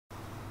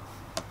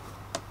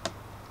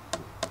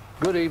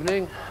Good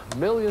evening.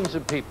 Millions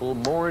of people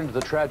mourned the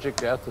tragic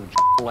death of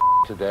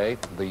today.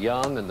 The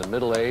young and the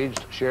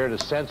middle-aged shared a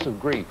sense of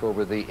grief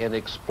over the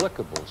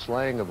inexplicable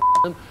slaying of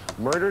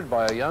murdered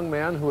by a young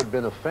man who had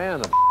been a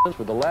fan of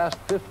for the last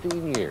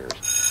 15 years.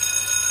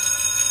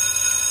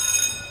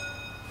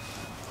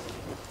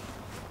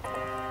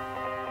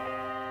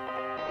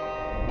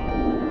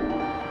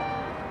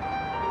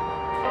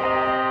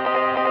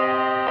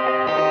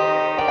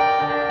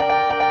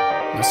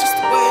 That's just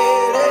the way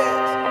it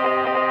is.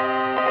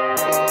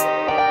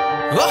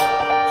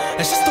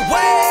 That's just the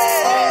way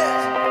it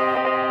is.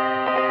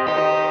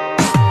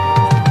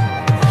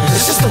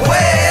 It's just the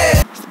way it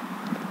is.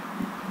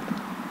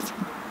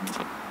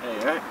 Hey,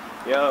 right?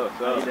 Yo,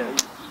 so How you doing?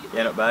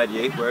 yeah, not bad.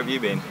 You? Where have you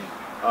been?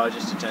 Oh,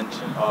 just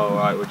attention. Oh,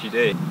 right. What'd you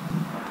do?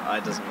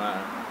 It doesn't matter.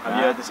 Have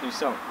you heard this new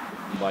song?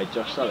 By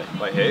Josh Sully.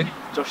 By who?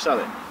 Josh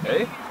Sully.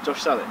 Who?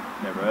 Josh Sully.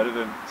 Never heard of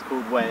him. It's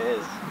called Way It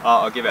Is.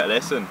 Oh, I'll give it a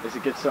listen. It's a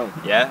good song.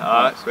 Yeah.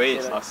 All right.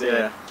 Sweet. I'll see you.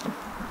 Yeah.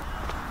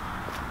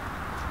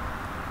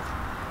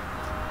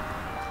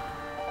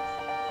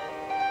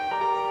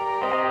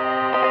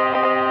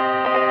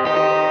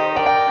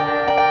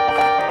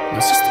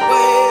 That's just the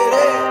way it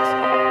is.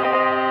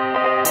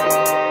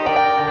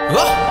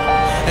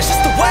 That's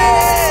just the way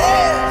it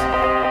is.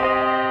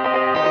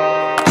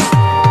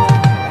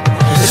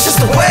 It's just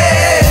the way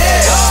it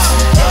is.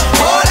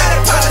 Whole lot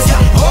of problems,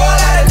 whole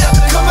lot of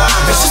nothing. Come on.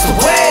 It's just the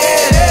way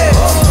it is.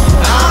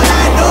 I don't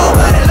like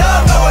nobody,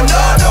 love no one,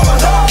 no one.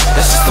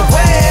 It's just the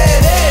way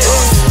it is.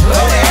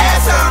 Look the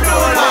ass I'm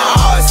doing, I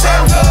always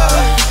sound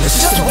good. It's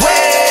just the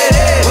way it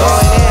is.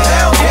 They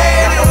don't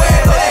care anyway,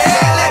 but they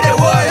act like they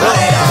would.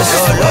 It's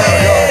just the way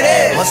it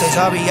is. Once it's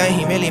sorry, I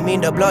ain't really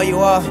mean to blow you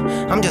off.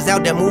 I'm just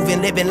out there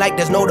moving, living like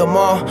there's no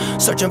tomorrow.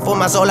 Searching for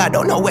my soul, I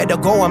don't know where to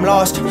go, I'm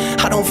lost.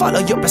 I don't follow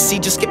your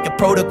procedures, skip your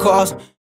protocols.